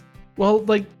is. Well,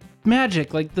 like,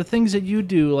 magic, like the things that you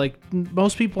do, like,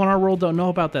 most people in our world don't know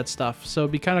about that stuff. So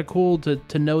it'd be kind of cool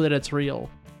to know that it's real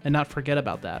and not forget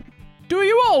about that. Do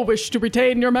you all wish to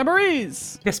retain your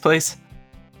memories? Yes, please.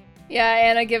 Yeah,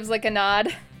 Anna gives like a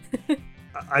nod.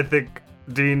 I think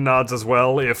Dean nods as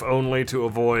well, if only to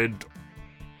avoid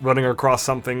running across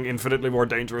something infinitely more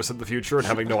dangerous in the future and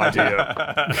having no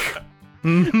idea.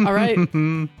 All right.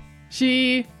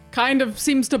 She kind of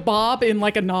seems to bob in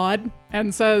like a nod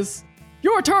and says,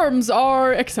 "Your terms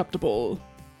are acceptable."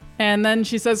 And then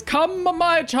she says, "Come,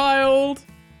 my child,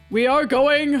 we are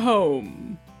going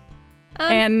home."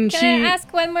 And Can I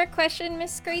ask one more question,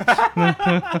 Miss Screech?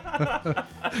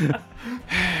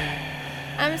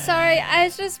 I'm sorry, I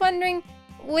was just wondering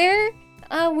where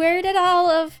did all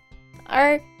of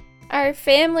our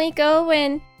family go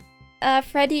when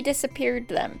Freddy disappeared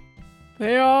them?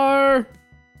 They are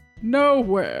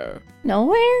nowhere.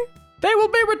 Nowhere? They will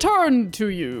be returned to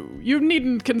you. You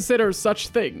needn't consider such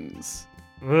things.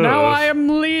 Now I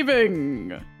am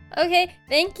leaving. Okay,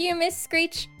 thank you, Miss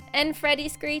Screech and Freddy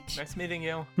Screech. Nice meeting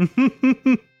you.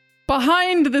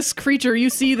 Behind this creature, you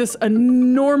see this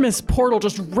enormous portal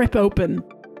just rip open.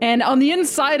 And on the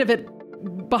inside of it,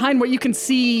 behind what you can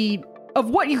see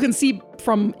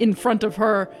from in front of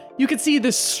her, you can see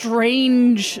this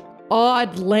strange,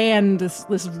 odd land,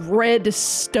 this red,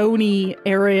 stony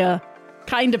area,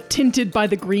 kind of tinted by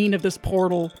the green of this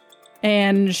portal.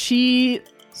 And she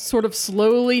sort of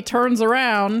slowly turns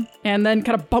around and then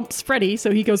kind of bumps Freddy,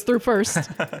 so he goes through first.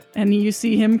 And you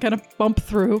see him kind of bump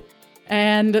through.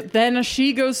 And then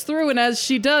she goes through, and as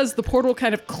she does, the portal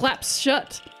kind of claps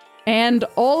shut. And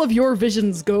all of your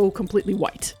visions go completely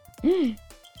white.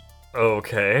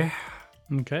 Okay.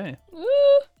 Okay.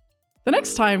 The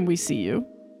next time we see you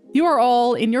You are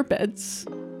all in your beds.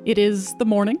 It is the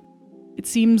morning. It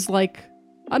seems like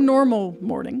a normal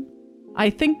morning. I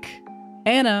think,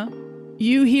 Anna,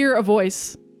 you hear a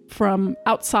voice from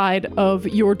outside of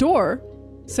your door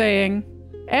saying,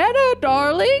 Anna,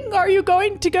 darling, are you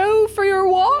going to go for your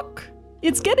walk?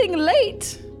 It's getting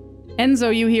late.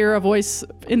 Enzo, you hear a voice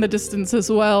in the distance as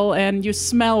well, and you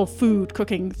smell food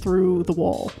cooking through the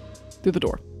wall, through the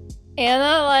door.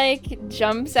 Anna,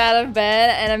 jumps out of bed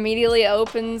and immediately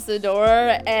opens the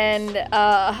door and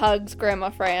hugs Grandma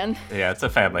Fran. Yeah, it's a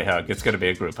family hug. It's going to be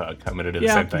a group hug. I'm going to do the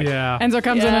same thing. Yeah. Enzo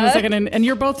comes in a second, and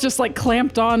you're both just,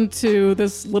 clamped on to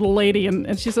this little lady,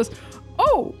 and she says,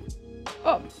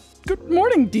 good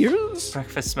morning, dears.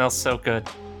 Breakfast smells so good.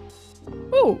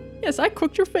 Oh, yes, I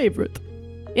cooked your favorite.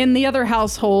 In the other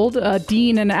household,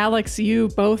 Dean and Alex, you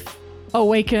both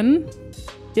awaken.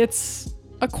 It's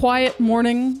a quiet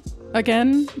morning.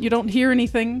 Again, you don't hear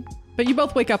anything, but you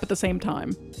both wake up at the same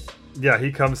time. Yeah,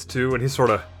 he comes to, and he's sort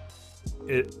of...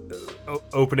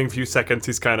 opening few seconds,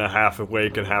 he's kind of half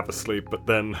awake and half asleep, but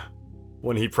then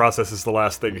when he processes the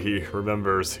last thing he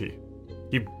remembers, he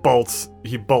bolts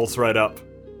right up.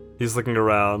 He's looking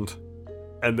around,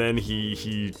 and then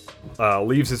he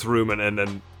leaves his room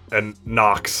and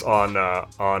knocks on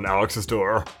Alex's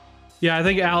door. Yeah, I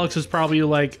think Alex is probably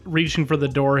reaching for the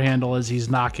door handle as he's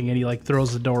knocking, and he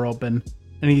throws the door open,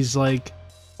 and he's like,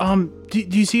 do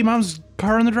you see Mom's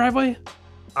car in the driveway?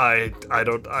 I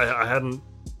hadn't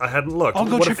looked. I'll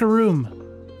go check her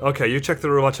room. Okay, you check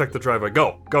the room, I'll check the driveway.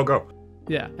 Go.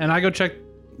 Yeah, and I go check.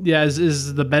 Yeah,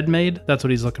 is the bed made? That's what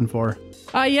he's looking for.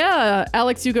 Yeah,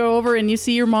 Alex, you go over and you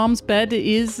see your mom's bed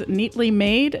is neatly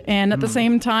made, and at the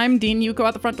same time, Dean, you go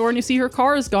out the front door and you see her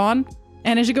car is gone.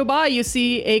 And as you go by, you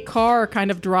see a car kind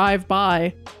of drive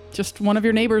by. Just one of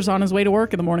your neighbors on his way to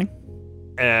work in the morning.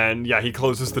 And yeah, he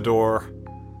closes the door,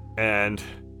 and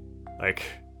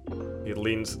he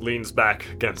leans back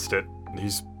against it.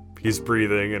 He's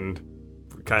breathing and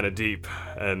kind of deep,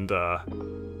 and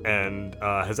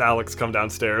has Alex come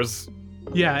downstairs?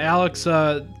 Yeah, Alex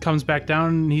comes back down,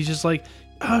 and he's just like,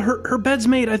 her bed's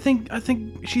made. I think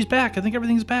she's back. I think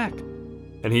everything's back.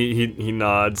 And he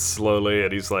nods slowly,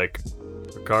 and he's like,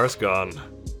 the car's gone.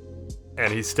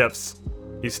 And he steps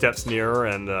nearer,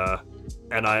 and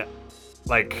I,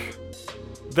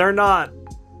 they're not,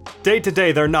 day to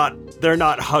day, they're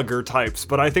not hugger types,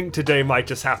 but I think today might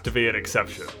just have to be an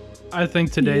exception. I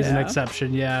think today's an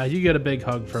exception. Yeah, you get a big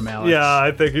hug from Alex. Yeah,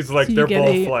 I think he's like, so they're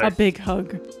both a big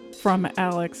hug from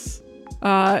Alex.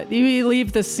 You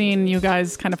leave the scene, you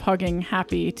guys kind of hugging,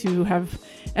 happy to have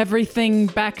everything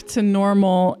back to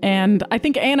normal. And I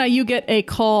think, Anna, you get a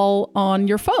call on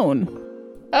your phone.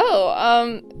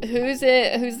 Oh, who's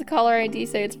it? Who's the caller ID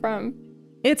say it's from?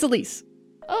 It's Elise.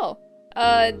 Oh,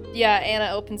 yeah,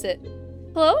 Anna opens it.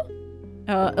 Hello?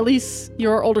 Elise,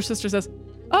 your older sister, says,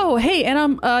 oh, hey,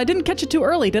 Anna, I didn't catch you too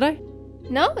early, did I?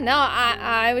 No,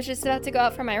 I was just about to go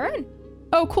out for my run.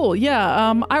 Oh, cool.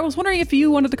 Yeah. I was wondering if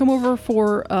you wanted to come over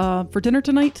for dinner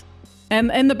tonight. And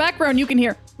in the background, you can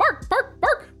hear bark, bark,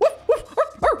 bark, woof, woof,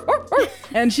 bark, bark, bark.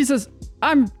 And she says,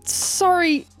 I'm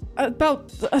sorry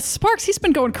about Sparks. He's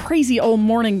been going crazy all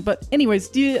morning. But anyways,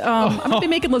 I'm going to be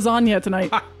making lasagna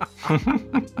tonight.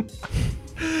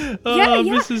 Yeah.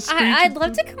 I'd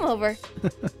love to come over.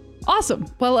 Awesome.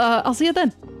 Well, I'll see you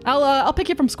then. I'll pick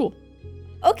you up from school.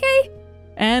 Okay.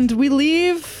 And we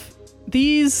leave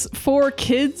these 4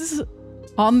 kids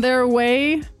on their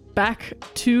way back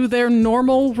to their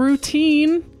normal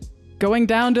routine, going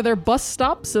down to their bus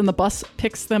stops, and the bus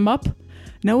picks them up.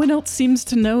 No one else seems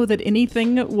to know that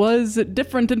anything was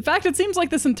different. In fact, it seems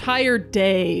like this entire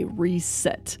day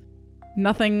reset.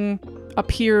 Nothing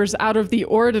appears out of the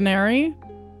ordinary,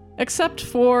 except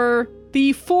for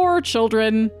the 4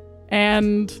 children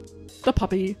and the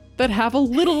puppy that have a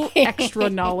little extra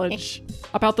knowledge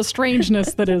about the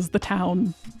strangeness that is the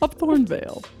town of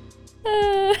Thornvale.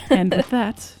 And with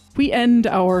that, we end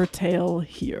our tale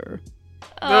here.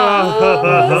 That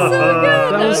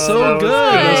was so good.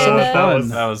 That was so much fun.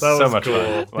 That was so much cool.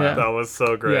 fun. Wow. Yeah. That was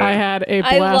so great. I had a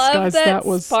blast, I love guys. that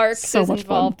was Sparks so is much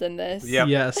involved fun. in this. Yep.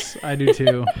 Yes, I do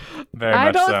too. Very I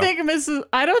much don't so.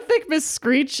 think Miss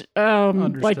Screech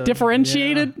Understood.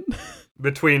 differentiated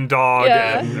Between dog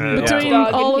Yeah. and between Dog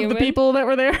and all of human. the people that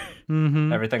were there,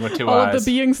 Mm-hmm. Everything with 2 all eyes. of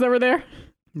the beings that were there,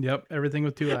 Yep, everything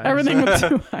with 2 eyes. everything with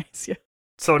 2 eyes. Yeah.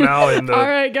 So now in the All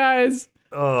right, guys.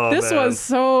 oh, This man. was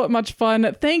so much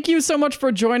fun. Thank you so much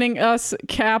for joining us,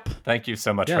 Cap. Thank you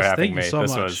so much Yes, for having thank you me. so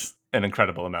This much. was an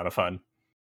incredible amount of fun.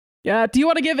 Yeah. Do you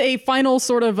want to give a final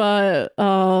sort of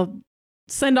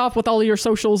send off with all of your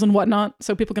socials and whatnot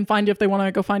so people can find you if they want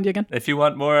to go find you again. If you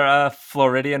want more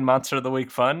Floridian Monster of the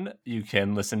Week fun, you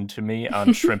can listen to me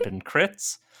on Shrimp and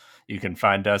Crits. You can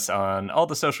find us on all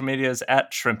the social medias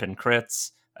at Shrimp and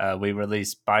Crits. We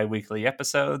release bi-weekly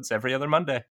episodes every other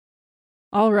Monday.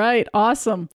 All right.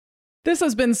 Awesome. This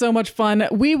has been so much fun.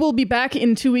 We will be back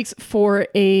in 2 weeks for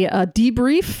a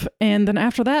debrief. And then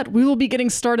after that, we will be getting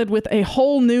started with a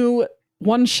whole new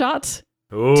one-shot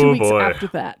 2 weeks after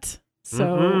that.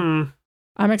 So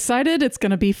I'm excited. It's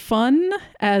going to be fun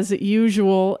as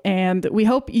usual. And we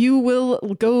hope you will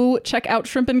go check out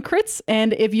Shrimp and Crits.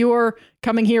 And if you're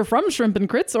coming here from Shrimp and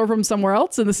Crits or from somewhere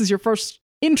else, and this is your first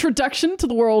introduction to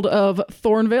the world of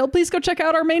Thornvale, please go check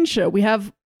out our main show. We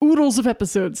have oodles of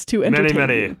episodes to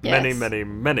entertain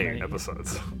many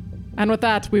episodes. And with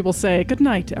that, we will say good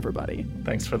night, everybody.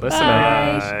 Thanks for listening.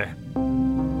 Bye.